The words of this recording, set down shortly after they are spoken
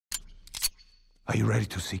Are you ready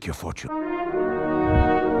to seek your fortune?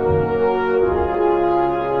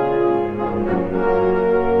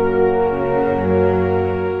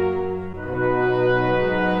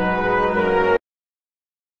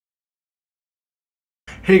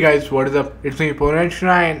 Hey guys, what is up? It's me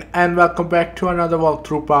Ponent9 and welcome back to another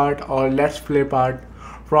walkthrough part or let's play part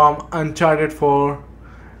from Uncharted 4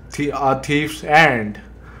 Thief's End.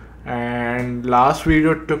 And last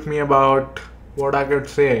video took me about what I could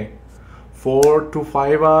say 4 to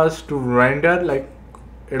 5 hours to render. Like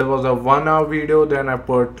it was a 1 hour video, then I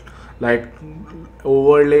put like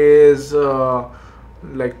overlays,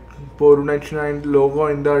 like Ponent9 logo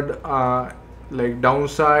in the like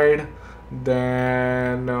downside,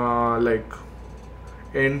 then like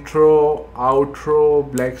intro,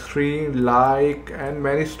 outro, black screen, like and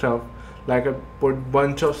many stuff. Like I put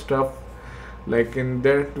bunch of stuff like in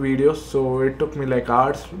that video, so it took me like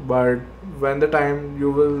hours. But when the time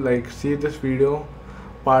you will like see this video,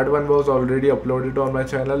 part 1 was already uploaded on my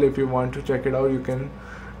channel. If you want to check it out, you can.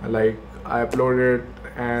 Like I uploaded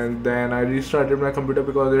and then I restarted my computer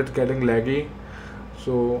because it's getting laggy,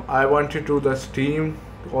 so I wanted to do the stream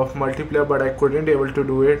of multiplayer, but I couldn't able to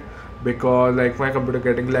do it because like my computer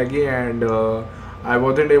getting laggy, and I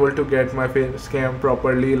wasn't able to get my face cam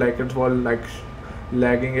properly. Like it was like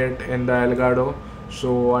lagging it in the Elgato.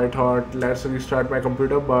 So I thought let's restart my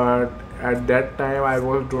computer, but at that time I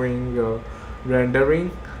was doing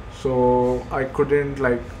rendering, so I couldn't,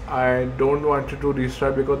 like I don't want to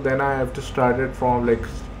restart because then I have to start it from like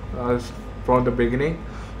uh, from the beginning.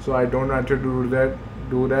 So I don't want to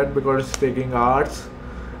do that because it's taking hours,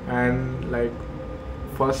 and like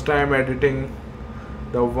first time editing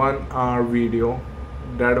the 1 hour video,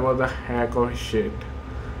 that was a hack of shit.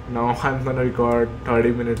 Now I'm gonna record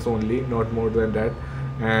 30 minutes only, not more than that,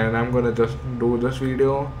 and I'm gonna just do this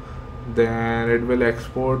video. Then it will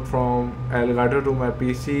export from Elgato to my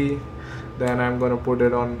PC. Then I'm gonna put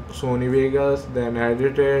it on Sony Vegas, then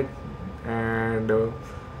edit it, and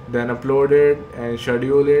then upload it and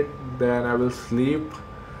schedule it. Then I will sleep,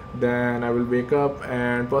 then I will wake up,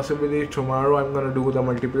 and possibly tomorrow I'm gonna do the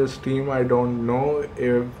multiple stream. I don't know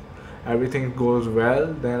if everything goes well,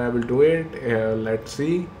 then I will do it. Let's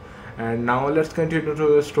see. And now let's continue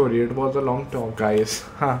to the story. It was a long talk, guys.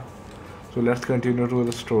 So let's continue to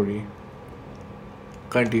the story.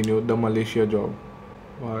 Continue the Malaysia job.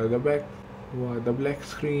 Why the black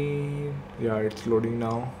screen? Yeah, it's loading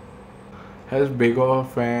now. As big of a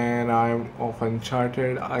fan I'm of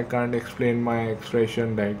Uncharted, I can't explain my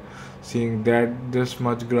expression, like seeing that this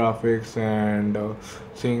much graphics and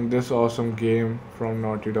seeing this awesome game from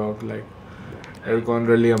Naughty Dog. Like it's gone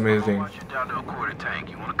really amazing. Down to a quarter tank.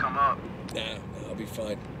 You wanna come up? Nah, I'll be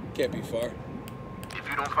fine. Can't be far. If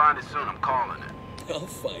you don't find it soon, I'm calling it. I'll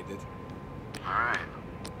find it. Alright.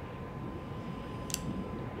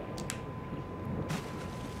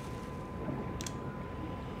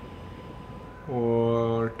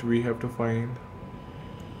 What we have to find?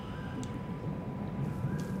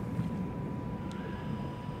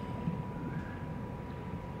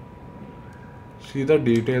 See the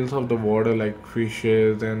details of the water, like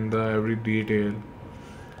fishes and the every detail.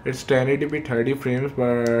 It's 1080p 30 frames,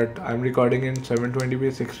 but I'm recording in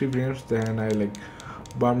 720p 60 frames. Then I like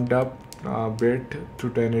bumped up a bit to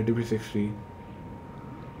 1080p 60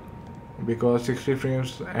 because 60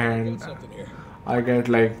 frames and I get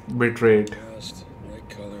like bitrate. Rust, right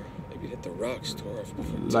color. Maybe hit the rocks, tore off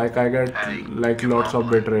before. Like I get like lots of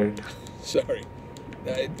bitrate. Sorry.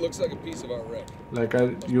 It looks like a piece of our wreck. Like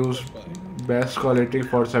I use best quality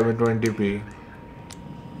for 720p.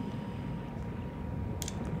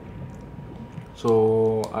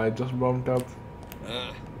 So I just bumped up.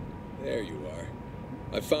 Ah, there you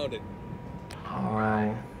are. I found it.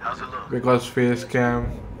 How's it look? Because face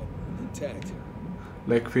cam, Intact.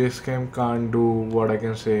 like face cam can't do what I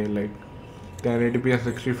can say, like 1080p and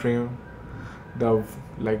 60 frame. The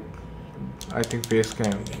like I think face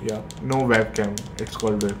cam, yeah, no webcam. It's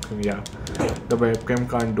called webcam, yeah. The webcam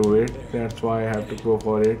can't do it. That's why I have to go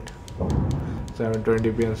for it.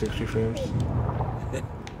 720p and 60 frames.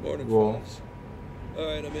 Morning, Whoa. fellas.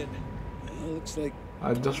 Alright, I'm in. Looks like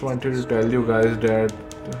I just wanted to tell you guys that,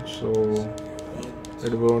 so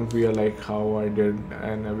it won't be like how I did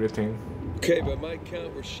and everything. okay, by my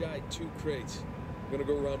count, we're shy 2 crates. I'm gonna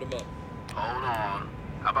go round them up. Hold on.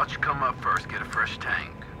 How about you come up first, get a fresh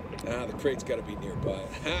tank? Ah, the crate's gotta be nearby.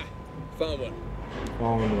 Ha! Found one.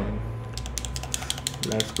 Found one.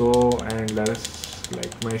 Let's go and let's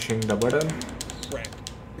like mashing the button. Crap.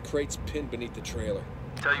 The crate's pinned beneath the trailer.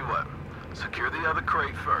 Tell you what, secure the other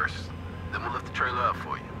crate first, then we'll lift the trailer up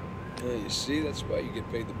for you. You see, that's why you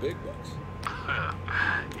get paid the big bucks.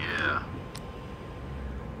 Yeah.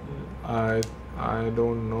 I I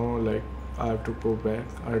don't know, like I have to go back.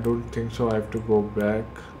 I don't think so. I have to go back.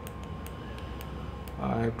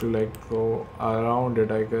 I have to like go around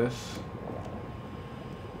it, I guess.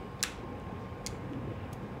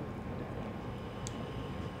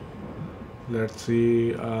 Let's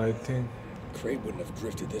see. I think Crate wouldn't have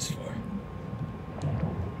drifted this far.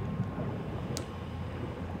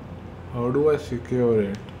 how do I secure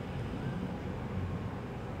it?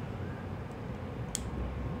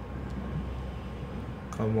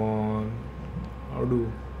 Come on. How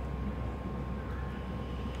do?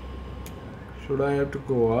 Should I have to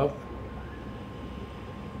go up?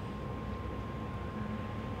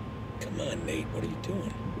 Come on, Nate. What are you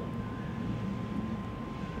doing?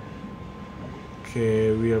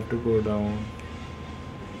 Okay, we have to go down.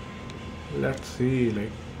 Let's see,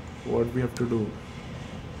 like, what we have to do.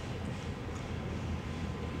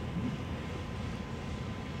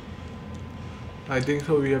 I think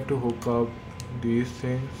so. We have to hook up these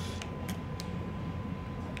things.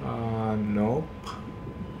 Nope.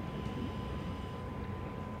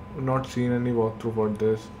 Not seen any walkthrough for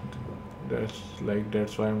this.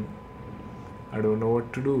 That's why I don't know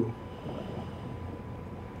what to do.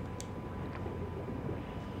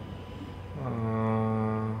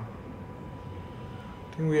 I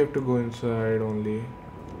think we have to go inside only.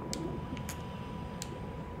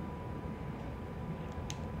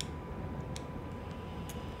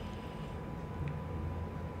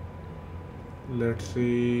 Let's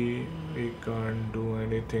see, we can't do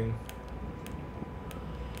anything.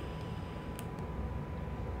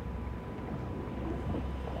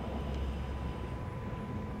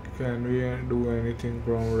 Can we do anything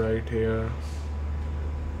from right here?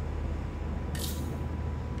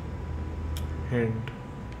 Hint.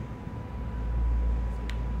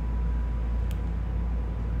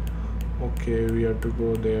 Okay, we have to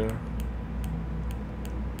go there.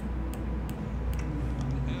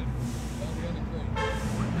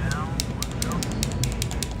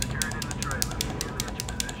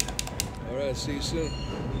 Alright, see you soon.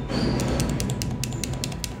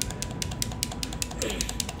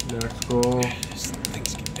 Let's go. This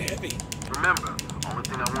thing's getting heavy. Remember, only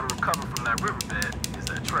thing I want to recover from that riverbed is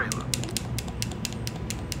that trailer.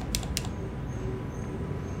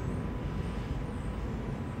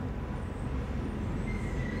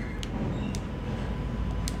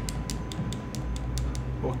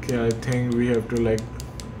 Okay, I think we have to like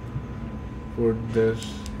put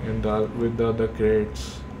this in the with the other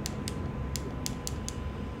crates.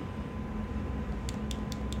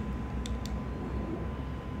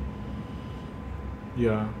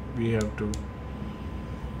 Yeah, we have to.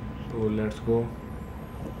 So let's go.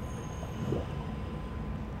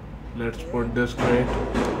 Let's put this crate.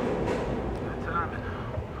 Good timing.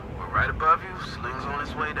 We're right above you. Sling's on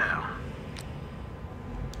its way down.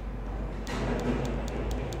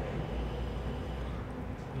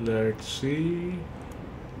 Let's see.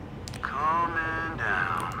 Coming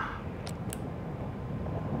down.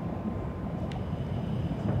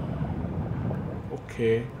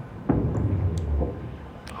 Okay.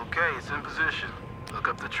 Okay, it's in position. Look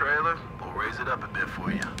up the trailer. We'll raise it up a bit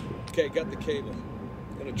for you. Okay, got the cable.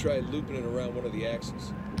 Gonna try looping it around one of the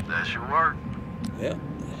axles. That should work. Yeah.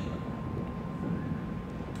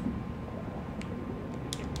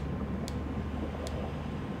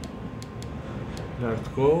 Let's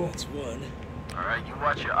go. That's one. All right, you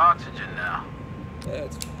watch your oxygen now.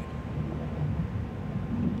 That's fine.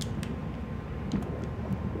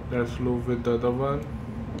 Let's loop with the other one.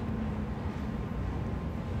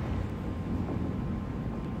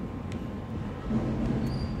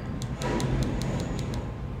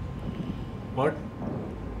 What?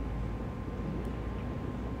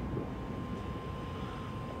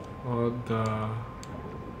 What the?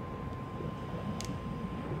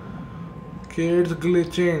 Okay, it's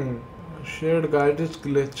glitching. Shit, guys, it's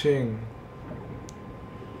glitching.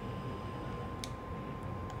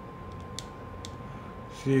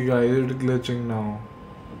 See, guys, it's glitching now.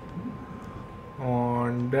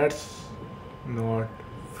 And that's not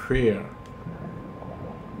fair.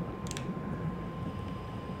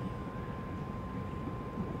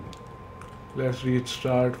 Let's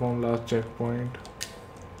restart from last checkpoint.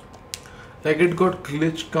 Like it got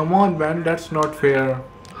glitched. Come on, man, that's not fair.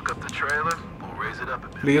 Look up the trailer. We'll raise it up a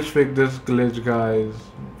bit. Please fix this glitch, guys.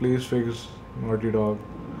 Please fix Naughty Dog.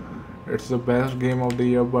 It's the best game of the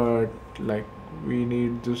year, but like we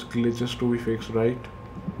need this glitches to be fixed, right?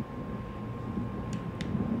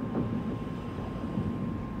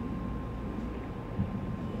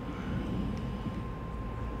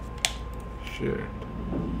 Shit.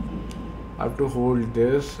 I have to hold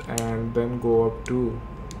this and then go up too.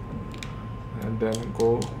 And then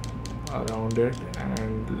go around it,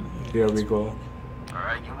 and there we go.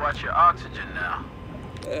 Alright, you watch your oxygen now.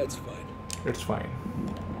 That's fine. It's fine.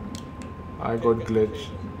 I got glitch.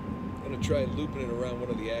 Gonna try looping it around one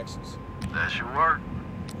of the axes. That should work.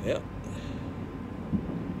 Yeah.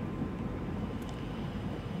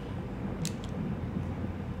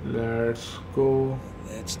 Let's go.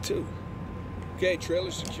 That's 2. Okay,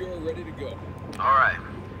 trailer secure, ready to go. Alright,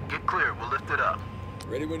 get clear, we'll lift it up.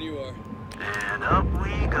 Ready when you are. And up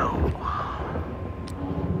we go.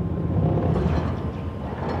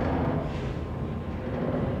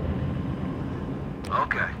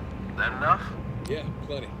 Okay, that enough? Yeah,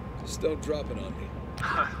 plenty. Just don't drop it on me.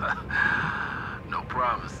 No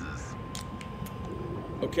promises.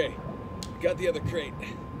 Okay, got the other crate.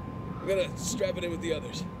 I'm gonna strap it in with the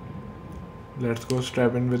others. Let's go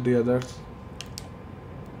strap in with the others.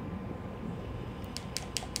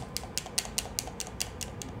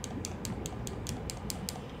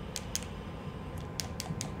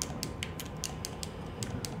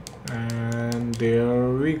 And there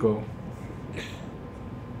we go.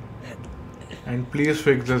 And please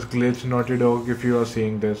fix this glitch, Naughty Dog, if you are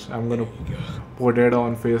seeing this. I'm gonna put it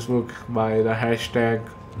on Facebook by the hashtag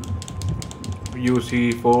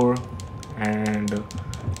UC4 and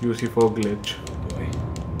UC4 glitch.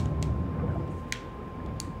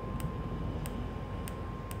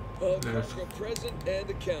 All cargo present and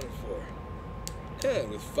accounted for. And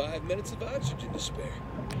with 5 minutes of oxygen to spare.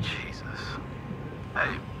 Jesus.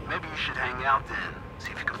 Hey, maybe you should hang out then.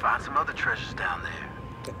 See if you can find some other treasures down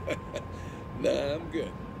there. Nah, I'm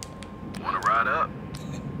good. Wanna ride up?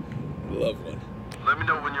 Love one. Let me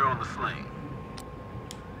know when you're on the sling.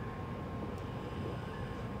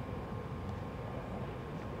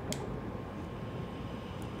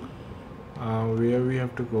 Where we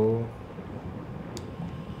have to go?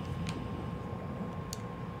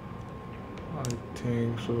 I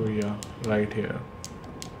think so, yeah, right here.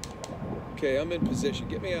 Okay, I'm in position.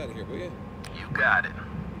 Get me out of here, will you? You got it.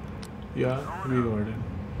 Yeah, we got it.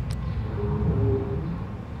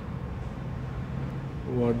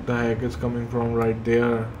 What the heck is coming from right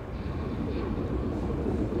there?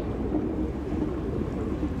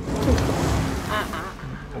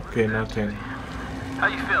 Okay, nothing. How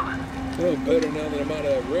you feeling? Oh, better now that I'm out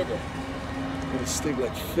of that river. I'm gonna stink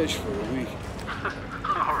like fish for a week.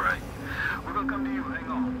 Alright. We're gonna come to you. Hang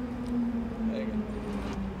on. Hang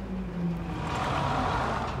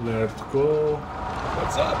on. Let's go.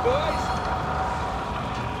 What's up, boys?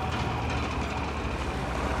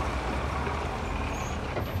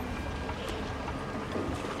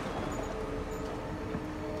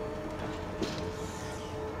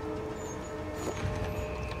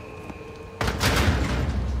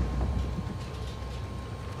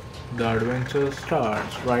 The adventure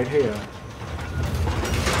starts right here.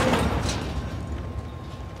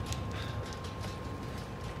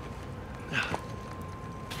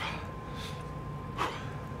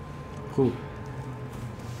 Who?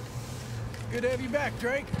 Good to have you back,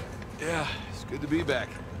 Drake. Yeah, it's good to be back.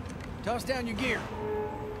 Toss down your gear.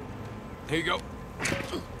 Here you go.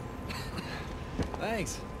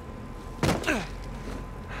 Thanks.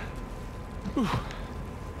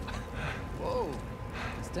 Whoa,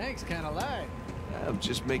 this tank's kind of light. I'm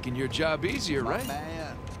just making your job easier, right?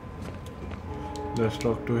 Man. Let's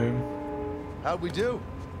talk to him. How'd we do?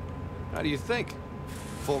 How do you think?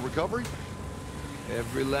 Full recovery?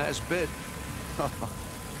 Every last bit.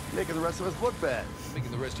 Making the rest of us look bad.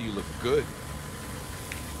 Making the rest of you look good.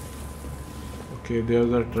 Okay,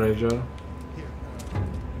 there's a treasure.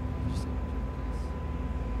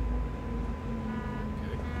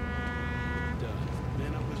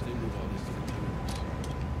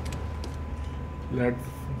 Let's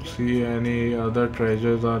see any other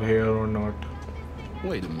treasures are here or not.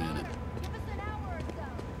 Wait a minute.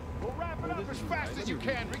 We'll wrap it up as fast as you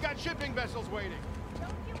can. We got shipping vessels waiting.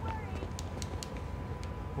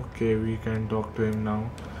 Okay, we can talk to him now.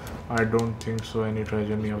 I don't think so any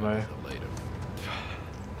treasure nearby. Later.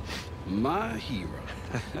 My hero.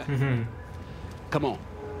 Come on,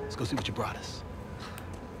 let's go see what you brought us.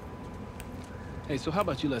 Hey, so how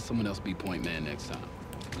about you let someone else be point man next time?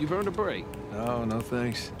 You've earned a break. No, no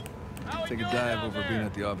thanks. Take a dive over being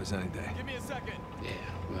at the office any day. Give me a second. Yeah,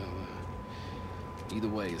 well, either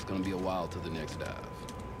way, it's gonna be a while till the next dive.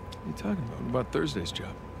 What are you talking about? What about Thursday's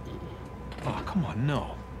job? Oh, come on,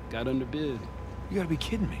 no. Got underbid. You gotta be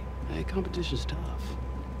kidding me. Hey, competition's tough.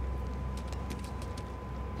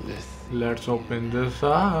 Let's open this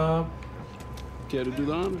up. Care to do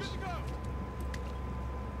the honors?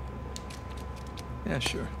 Yeah,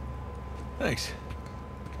 sure. Thanks.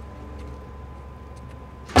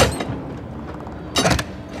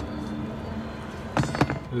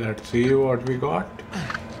 Let's see what we got.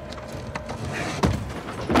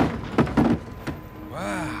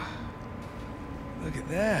 Wow. Look at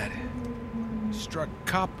that. Struck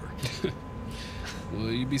copper.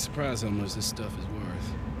 Well, you'd be surprised how much this stuff is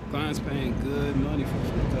worth. Client's paying good money for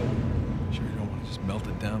flip cover. Sure you don't want to just melt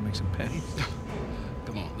it down, make some pennies?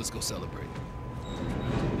 Come on, let's go celebrate.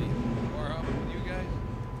 More hopping with you guys?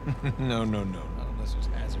 No, not unless there's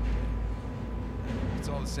hazard pay. If it's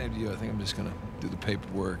all the same to you, I think I'm just gonna do the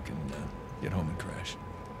paperwork and get home and crash.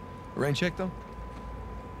 Rain check, though?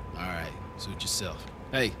 All right, suit yourself.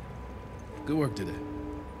 Hey, good work today.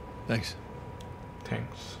 Thanks.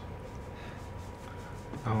 Thanks.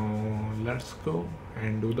 Now let's go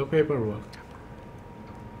and do the paperwork.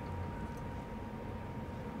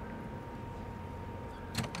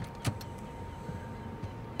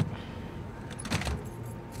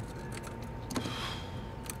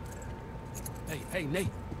 Hey, Nate.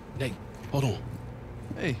 Nate, hold on.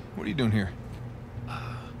 Hey, what are you doing here?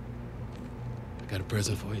 I got a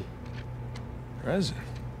present for you. Present?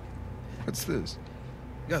 What's this?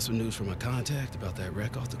 Got some news from my contact about that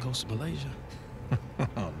wreck off the coast of Malaysia.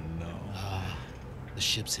 Oh, no. The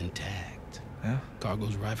ship's intact. Yeah?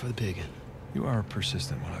 Cargo's right for the picking. You are a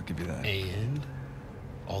persistent one, I'll give you that. And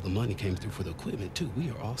all the money came through for the equipment, too. We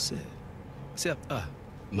are all set. Except,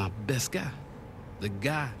 my best guy. The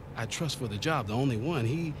guy I trust for the job, the only one.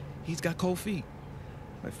 He's got cold feet.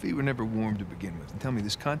 My feet were never warm to begin with. And tell me,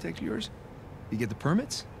 this contact of yours? You get the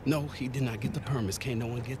permits? No, he did not get the permits. Can't no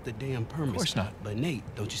one get the damn permits. Of course not. But Nate,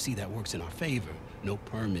 don't you see that works in our favor? No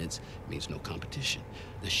permits means no competition.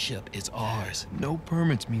 The ship is ours. No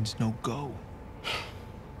permits means no go.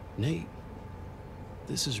 Nate,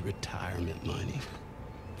 this is retirement money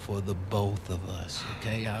for the both of us,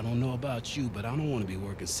 okay? I don't know about you, but I don't want to be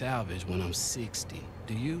working salvage when I'm 60.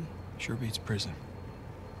 Do you? Sure beats prison.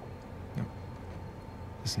 No.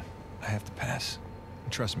 Listen, I have to pass.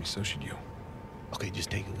 And trust me, so should you. Okay, just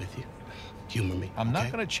take it with you. Humor me. I'm not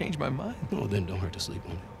okay? gonna change my mind. No, then don't hurt to sleep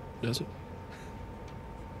on it. Does it?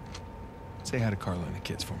 Say hi to Carla and the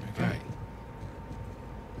kids for me, okay? All right.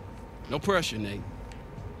 No pressure, Nate.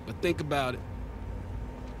 But think about it.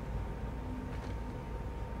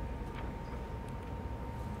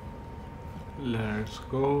 Let's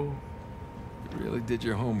go. You really did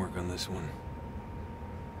your homework on this one.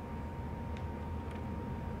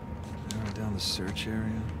 Narrow down the search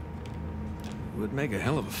area. Would make a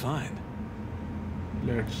hell of a find.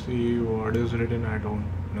 Let's see what is written. I don't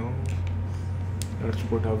know. Let's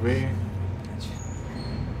put away.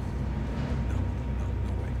 No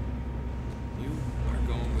way. You are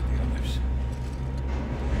going with the others.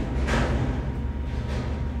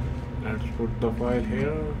 Let's put the file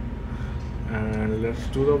here and let's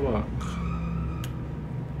do the work.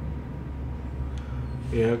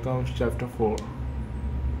 Here comes chapter 4.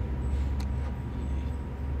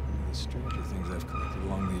 The stranger things I've collected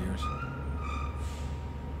along the years.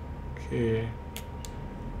 Okay.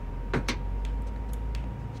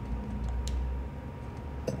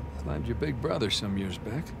 Climbed your big brother some years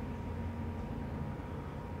back.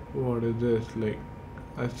 What is this? Like,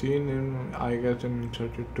 I seen him, I guess, in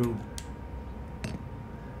Uncharted 2.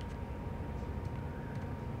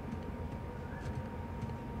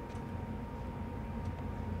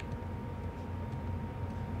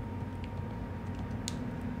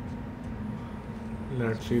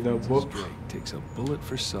 Let's see the book. Drake takes a bullet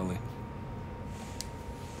for Sully.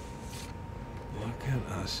 Look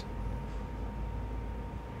at us.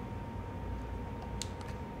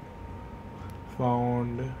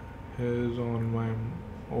 Found his on my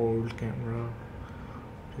old camera.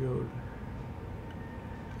 Dude.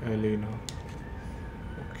 Elena.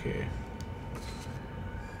 Okay.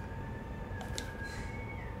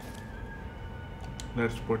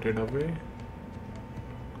 Let's put it away.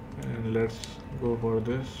 And let's go for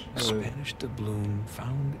this. A Spanish doubloon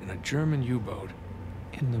found in a German U-boat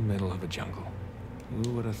in the middle of a jungle.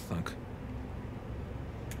 Who would have thunk?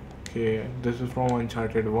 Okay, this is from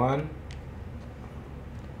Uncharted 1.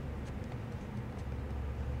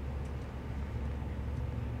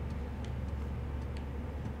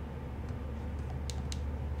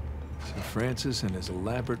 Sir Francis and his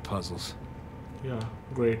elaborate puzzles. Yeah,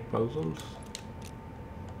 great puzzles.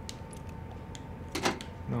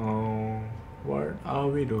 Now, what are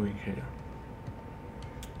we doing here?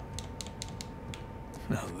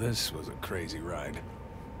 Now this was a crazy ride.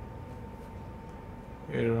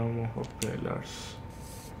 Era of Pillars.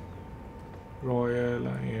 Royal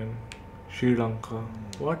Lion. Sri Lanka.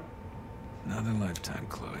 What? Another lifetime,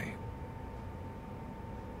 Chloe.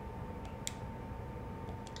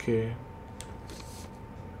 Okay.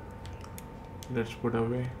 Let's put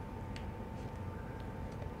away.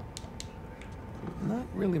 not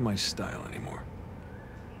really my style anymore.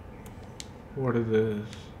 What is this?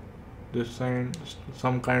 This sign,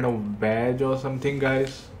 some kind of badge or something,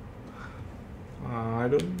 guys. I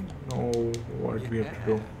don't know what we have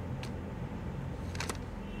to do.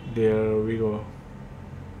 There we go.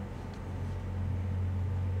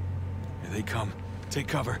 Here they come. Take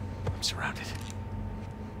cover. I'm surrounded.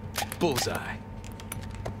 Bullseye.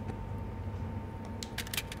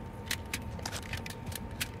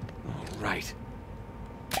 All right.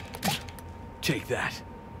 Take that.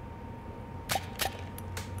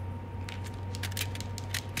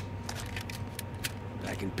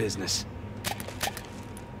 Back in business.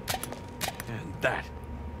 And that.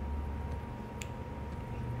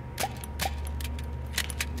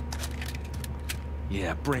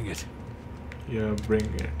 Yeah, bring it. Yeah, bring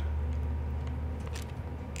it.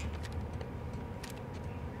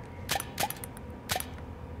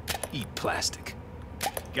 Eat plastic.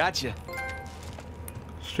 Gotcha.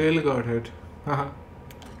 Still got it. Haha.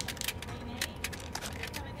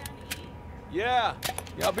 Yeah,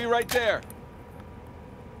 I'll be right there.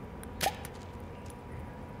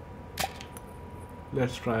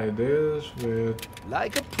 Let's try this with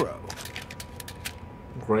Like a pro.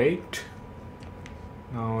 great.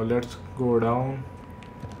 Now let's go down.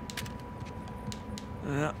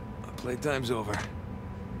 Yeah, playtime's over.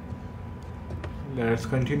 Let's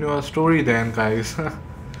continue our story then, guys.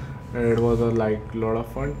 It was a lot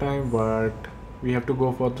of fun time, but we have to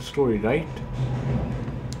go for the story, right?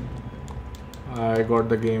 I got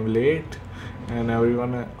the game late and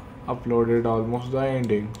everyone uploaded almost the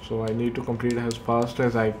ending, so I need to complete as fast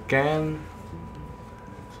as I can.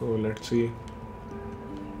 So let's see.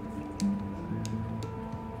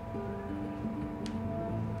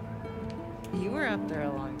 You were up there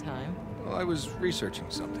a long time. Well, I was researching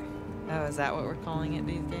something. Oh, is that what we're calling it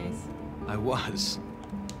these days? I was.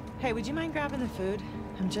 Hey, would you mind grabbing the food?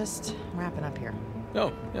 I'm just wrapping up here.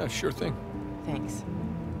 Oh, yeah, sure thing. Thanks.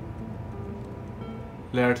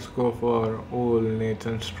 Let's go for old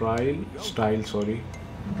Nathan style, sorry.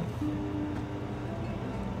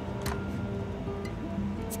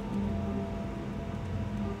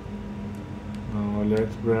 Now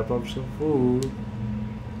let's wrap up some food.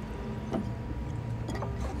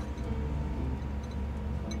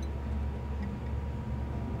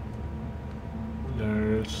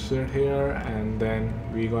 Let's sit here and then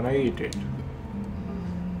we're gonna eat it.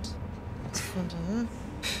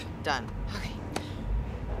 Done. Okay.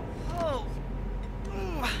 Oh.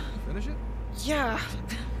 Finish it? Yeah.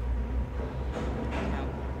 You know,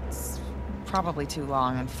 it's probably too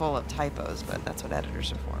long and full of typos, but that's what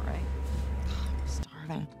editors are for, right? I'm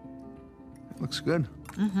starving. Looks good.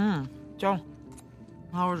 Mm-hmm. So,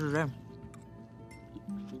 how was your day?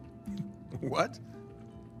 What?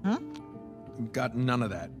 Hmm? Got none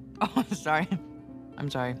of that. Oh, sorry.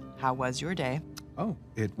 I'm sorry. How was your day? Oh,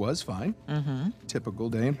 it was fine. Mm-hmm. Typical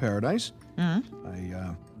day in paradise.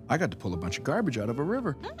 Mm-hmm. I got to pull a bunch of garbage out of a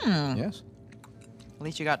river. Mm. Yes. At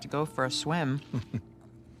least you got to go for a swim.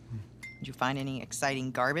 Did you find any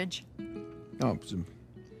exciting garbage? Oh, some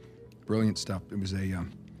brilliant stuff. It was a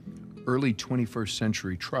early 21st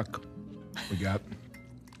century truck we got.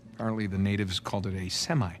 Apparently the natives called it a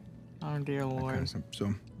semi. Oh, dear Lord.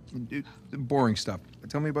 So, boring stuff.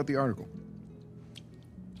 Tell me about the article.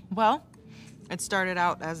 Well, it started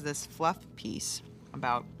out as this fluff piece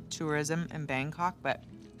about tourism in Bangkok, but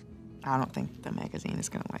I don't think the magazine is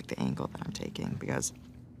going to like the angle that I'm taking because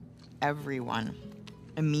everyone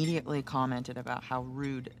immediately commented about how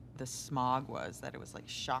rude the smog was, that it was like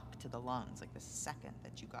shock to the lungs, like the second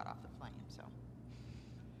that you got off the plane. So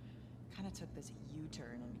kind of took this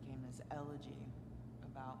U-turn and became this elegy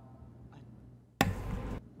about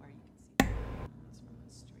where you can see the mountains from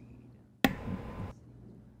the street.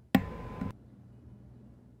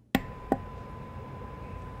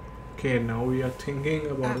 Okay, now we are thinking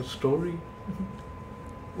about a story.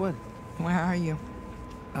 What? Where are you?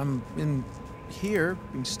 I'm in here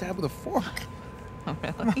being stabbed with a fork. Oh,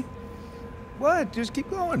 really? What? Just keep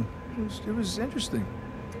going. It was interesting.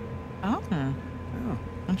 Oh, Yeah.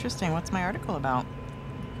 interesting. What's my article about?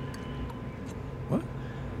 What?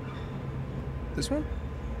 This one?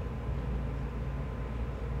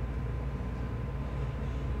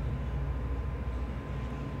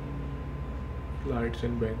 Flights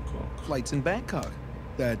in Bangkok. Flights in Bangkok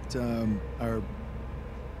that are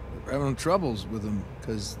having troubles with them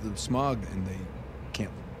because the smog and they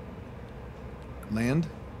can't land.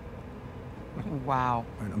 Wow.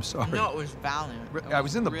 Right, I'm sorry. No, it was valiant. It I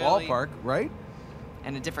was in the really- ballpark, right?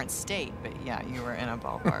 In a different state, but yeah, you were in a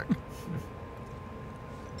ballpark.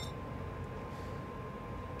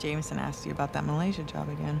 Jameson asked you about that Malaysia job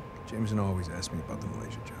again. Jameson always asks me about the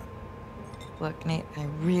Malaysia job. Look, Nate, I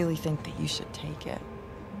really think that you should take it.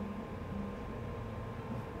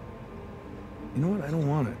 You know what? I don't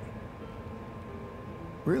want it.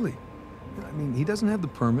 Really. I mean, he doesn't have the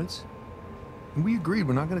permits. And we agreed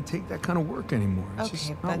we're not going to take that kind of work anymore. It's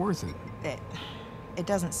just not worth it. It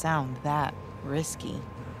doesn't sound that risky.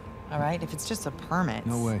 All right? If it's just a permit.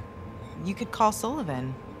 No way. You could call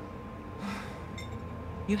Sullivan.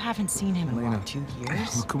 You haven't seen him in, what, 2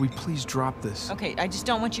 years? Look, could we please drop this? Okay, I just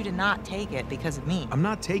don't want you to not take it because of me. I'm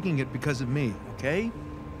not taking it because of me, okay?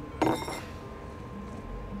 I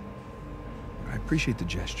appreciate the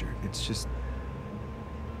gesture. It's just...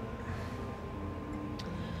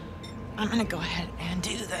 I'm gonna go ahead and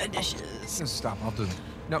do the dishes. Stop, I'll do them.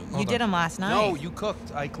 No, you did them last night. No, you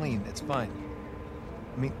cooked. I cleaned. It's fine.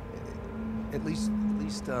 I mean, at least,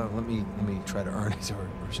 let me try to earn it or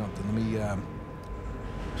something. Let me,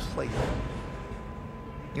 play it.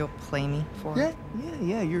 You'll play me for it?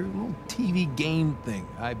 Yeah, your little TV game thing.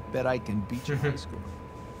 I bet I can beat your high score.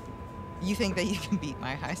 You think that you can beat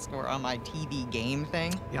my high score on my TV game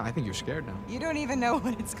thing? Yeah, I think you're scared now. You don't even know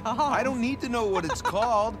what it's called. I don't need to know what it's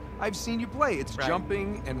called. I've seen you play. It's right.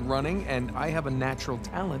 Jumping and running, and I have a natural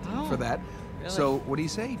talent for that. Really? So, what do you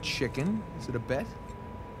say, chicken? Is it a bet?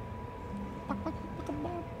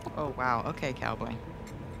 Oh, wow. Okay, cowboy.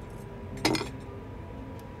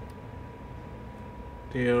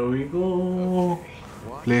 There we go.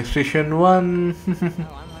 PlayStation 1. Oh, I'm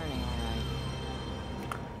learning all right.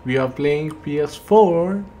 We are playing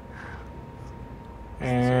PS4.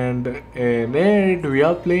 And in it, we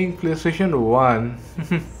are playing PlayStation 1.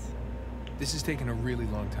 This is taking a really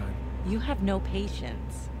long time. You have no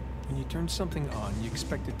patience. When you turn something on, you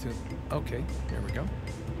expect it to... Okay, there we go.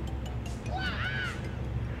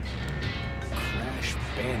 Crash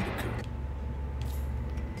Bandicoot.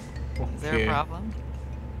 Is there a problem?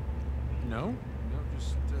 No,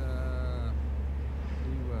 just, how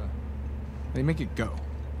do you make it go?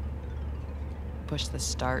 Push the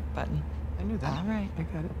start button. I knew that. All right. I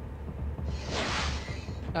got it.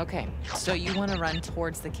 Okay, so you want to run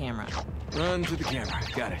towards the camera. Run to the camera.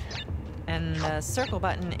 Got it. And the circle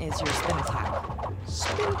button is your spin attack.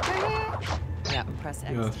 Spin attack! Yeah, press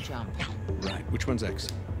X to jump. Right, which one's X?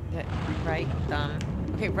 Yeah, right thumb.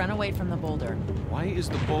 Okay, run away from the boulder. Why is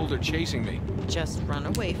the boulder chasing me? Just run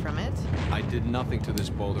away from it. I did nothing to this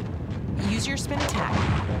boulder. Use your spin attack.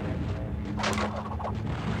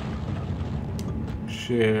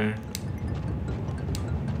 Shit.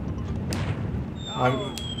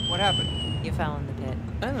 What happened? You fell in the pit.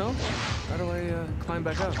 I know. How do I climb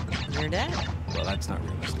back out? You're dead. Well, that's not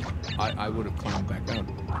realistic. I would have climbed back out.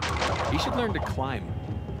 You should learn to climb.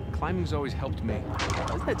 Climbing's always helped me.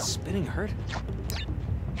 Doesn't that spinning hurt?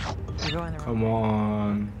 You're going the wrong Come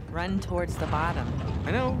on. Run towards the bottom.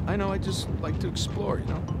 I know. I just like to explore, you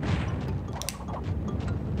know?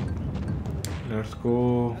 Let's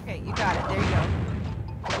go. Okay, you got it. There you go.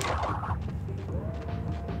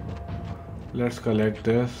 Let's collect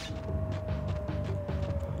this.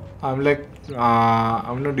 I'm like,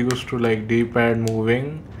 I'm not used to like D-pad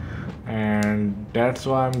moving, and that's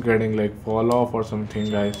why I'm getting like fall off or something,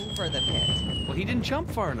 guys. Over the pit. Well, he didn't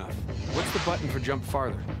jump far enough. What's the button for jump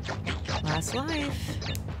farther? Last life.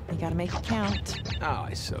 You gotta make it count. Oh,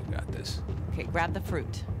 I so got this. Okay, grab the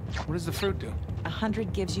fruit. What does the fruit do?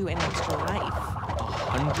 100 gives you an extra life.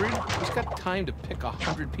 100? Who's got time to pick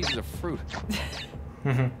 100 pieces of fruit?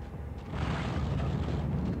 I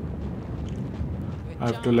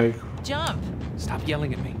have to like... Jump! Stop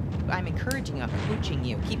yelling at me. I'm encouraging you, I'm coaching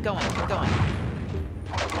you. Keep going, keep going.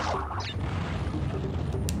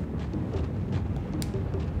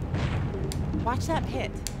 Watch that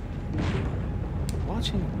pit.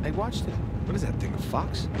 Watching? I watched it. What is that thing, a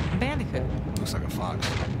fox? Bandicoot. Looks like a fox.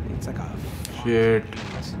 It's like a... Shit.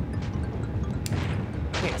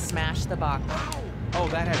 Okay, smash the box. Oh,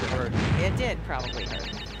 that had to hurt. It did probably hurt.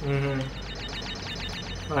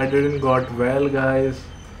 I didn't got well, guys.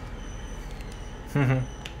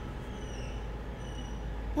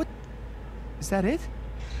 What? Is that it?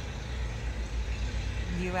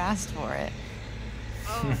 You asked for it.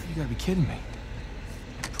 Oh, you gotta be kidding me.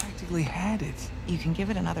 I practically had it. You can give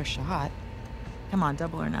it another shot. Come on,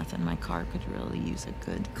 double or nothing. My car could really use a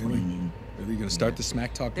good cleaning. Really? You gonna start the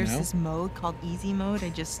smack talk There's this mode called easy mode. I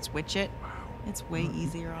just switch it. It's way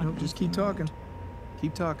easier on just easy keep mode. talking.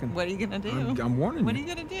 Keep talking. What are you gonna do? I'm warning What are you.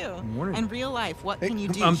 you gonna do? I'm warning In you. real life, what Hey, can you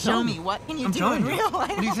do? I'm Show telling me. you. What can you I'm do telling in you. real life?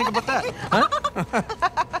 What do you think about that? Huh?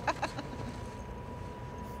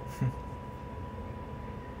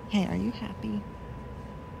 Hey, are you happy?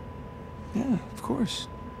 Yeah, of course.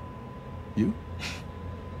 You?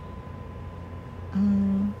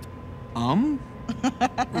 Come?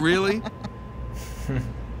 Really?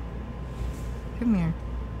 Come here.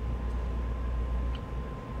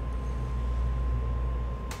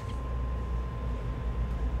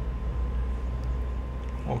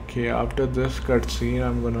 Okay, after this cutscene,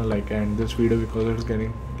 I'm gonna like end this video because it's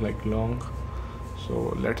getting like long.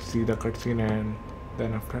 So let's see the cutscene, and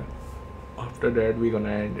then after that we're gonna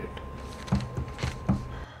end it.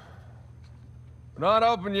 Not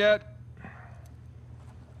open yet.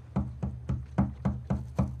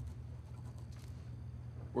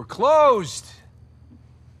 We're closed.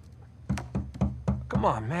 Come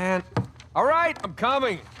on, man. All right, I'm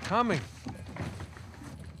coming. Coming.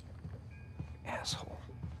 Asshole.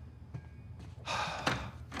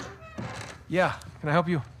 Yeah, can I help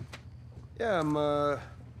you? Yeah, I'm,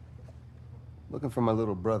 looking for my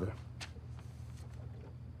little brother.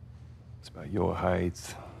 It's about your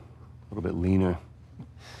height, a little bit leaner.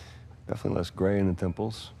 Definitely less gray in the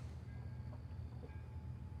temples.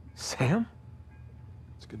 Sam?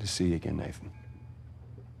 It's good to see you again, Nathan.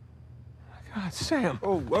 God, Sam.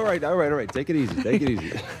 Oh, all right. Take it easy, take it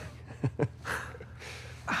easy.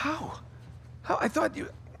 How? How? I thought you...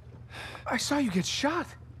 I saw you get shot.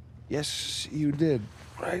 Yes, you did.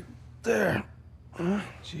 Right there.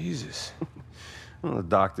 Jesus. Well, the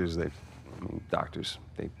doctors, they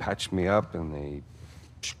patched me up and they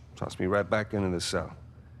tossed me right back into the cell.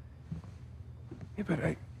 Yeah, but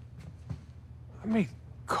I made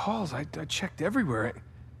calls. I checked everywhere.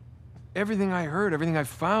 Everything I heard, everything I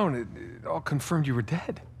found, it all confirmed you were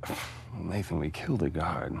dead. Well, Nathan, we killed a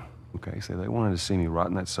guard. Okay, so they wanted to see me rot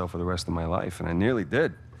in that cell for the rest of my life, and I nearly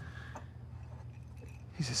did.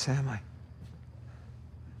 Jesus, Sam, man,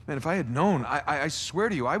 if I had known, I swear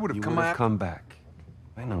to you, I would have come You would have out. come back.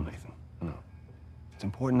 I know, Nathan. I know. What's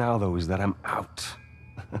important now, though, is that I'm out.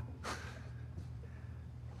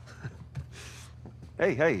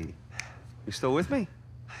 Hey, you still with me?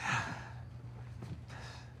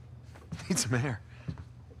 Need some air.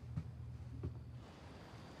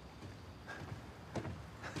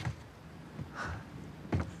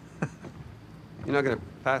 You're not gonna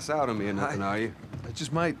pass out on me or nothing, are you? I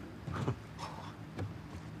just might.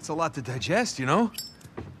 It's a lot to digest, you know?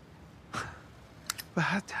 But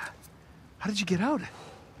how did you get out?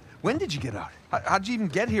 When did you get out? How'd you even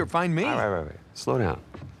get here? Find me? All right. Slow down.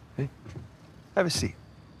 Okay? Have a seat.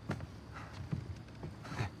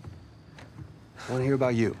 I want to hear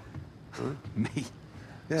about you. Huh? Me?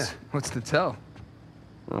 Yeah. What's to tell?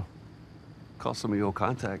 Well, call some of your old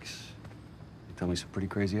contacts. You tell me some pretty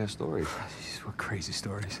crazy-ass stories. Jeez, what crazy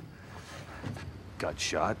stories. Got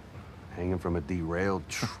shot, hanging from a derailed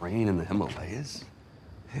train in the Himalayas.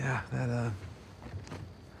 Yeah, that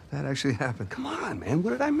actually happened. Come on, man.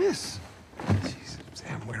 What did I miss? Jeez,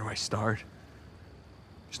 Sam, where do I start?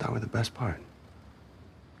 Start with the best part.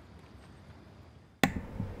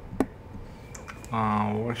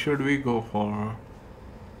 What should we go for?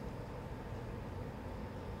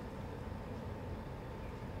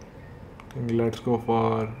 I think let's go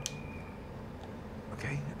for...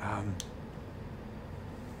 Okay,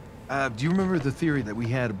 do you remember the theory that we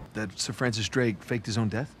had that Sir Francis Drake faked his own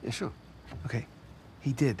death? Yeah, sure. Okay,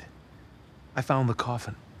 he did. I found the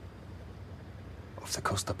coffin. Off the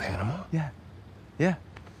coast of Panama? Yeah.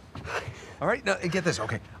 All right, now get this.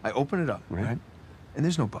 Okay, I open it up, right? And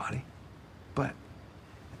there's no body. But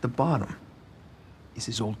at the bottom is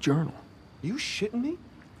his old journal. You shitting me?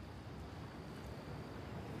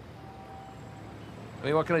 I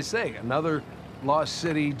mean, what can I say? Another lost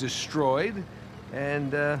city destroyed,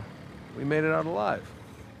 and we made it out alive.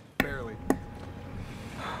 Barely.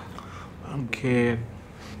 Okay,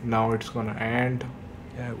 now it's gonna end.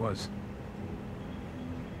 Yeah, it was.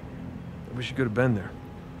 I wish you could have been there.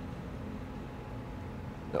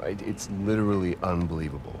 No, it's literally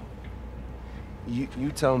unbelievable.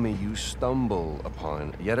 You tell me you stumble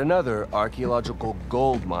upon yet another archaeological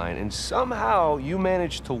gold mine, and somehow you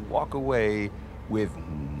manage to walk away with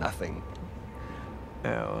nothing.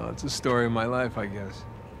 Yeah, well, it's a story of my life, I guess.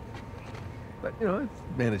 But, you know,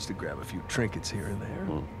 I managed to grab a few trinkets here and there.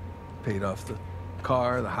 Paid off the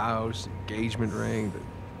car, the house, the engagement ring.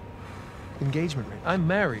 I'm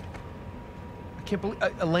married. I can't believe...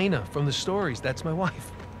 Elena from the stories, that's my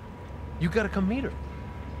wife. You gotta come meet her.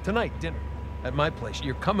 Tonight, dinner. At my place.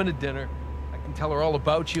 You're coming to dinner. I can tell her all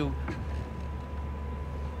about you.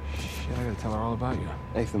 Shit, I gotta tell her all about you.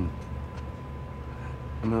 Nathan,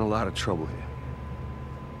 I'm in a lot of trouble here.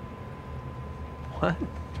 What?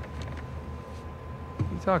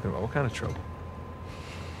 What are you talking about? What kind of trouble?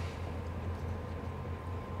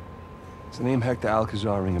 Does the name Hector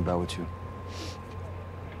Alcazar ring a bell with you?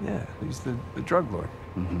 Yeah, he's the drug lord.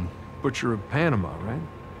 Mm-hmm. Butcher of Panama, right?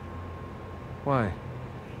 Why?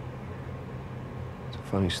 It's a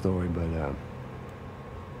funny story, but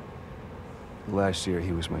last year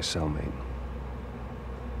he was my cellmate.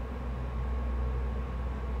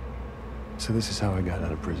 So this is how I got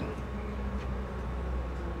out of prison.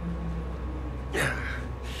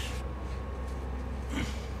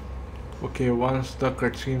 Okay, once the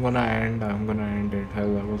cutscene gonna end, I'm gonna end it as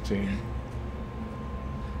I was saying.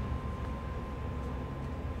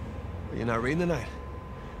 You're not reading tonight?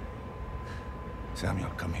 Samuel,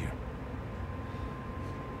 come here.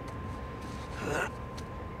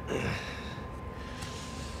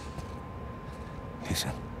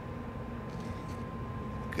 Listen.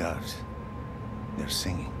 Guards. They're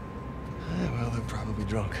singing. Well, they're probably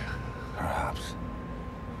drunk. Perhaps.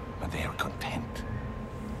 But they are content.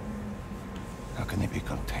 How can they be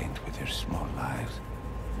content with their small lives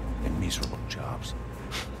and miserable jobs?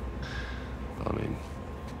 I mean,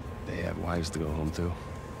 they have wives to go home to.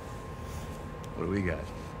 What do we got?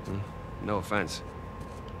 No offense.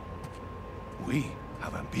 We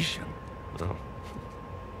have ambition. Oh.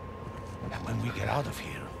 And when we get out of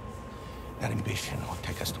here, that ambition will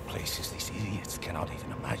take us to places these idiots cannot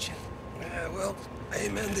even imagine. Yeah, well,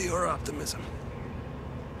 amen to your optimism.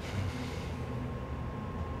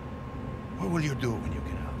 What will you do when you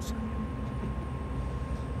get out, Samuel?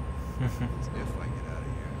 If I get out of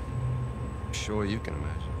here. I'm sure you can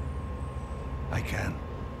imagine. I can.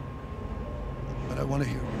 But I want to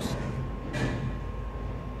hear you say.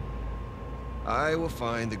 I will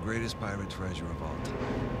find the greatest pirate treasure of all time,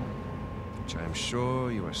 which I am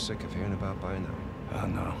sure you are sick of hearing about by now. Oh,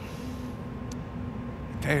 no.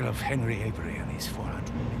 The tale of Henry Avery and his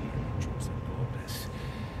 400 million troops of gold has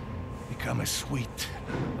become a sweet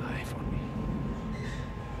lullaby for me.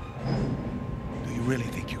 Do you really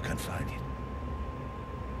think you can find it?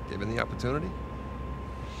 Given the opportunity?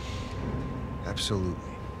 Absolutely.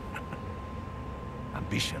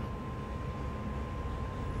 Ambition.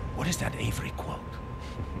 What is that Avery quote?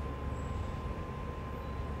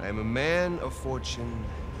 I am a man of fortune,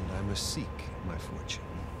 and I must seek my fortune.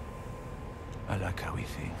 I like how he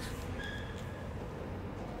thinks.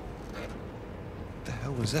 What the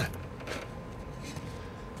hell was that?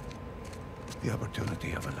 The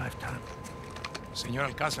opportunity of a lifetime. Señor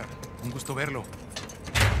Alcázar, un gusto verlo.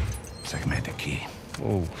 Sáqueme de aquí.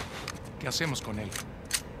 Oh. ¿Qué hacemos con él?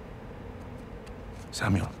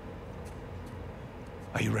 Samuel,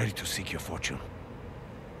 are you ready to seek your fortune?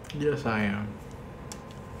 Yes, I am.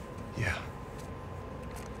 Yeah.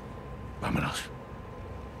 Vámonos.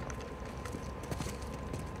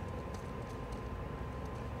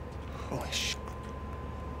 Holy shit.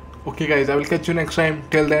 Okay guys, I will catch you next time.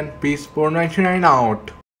 Till then, peace. 499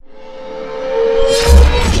 out.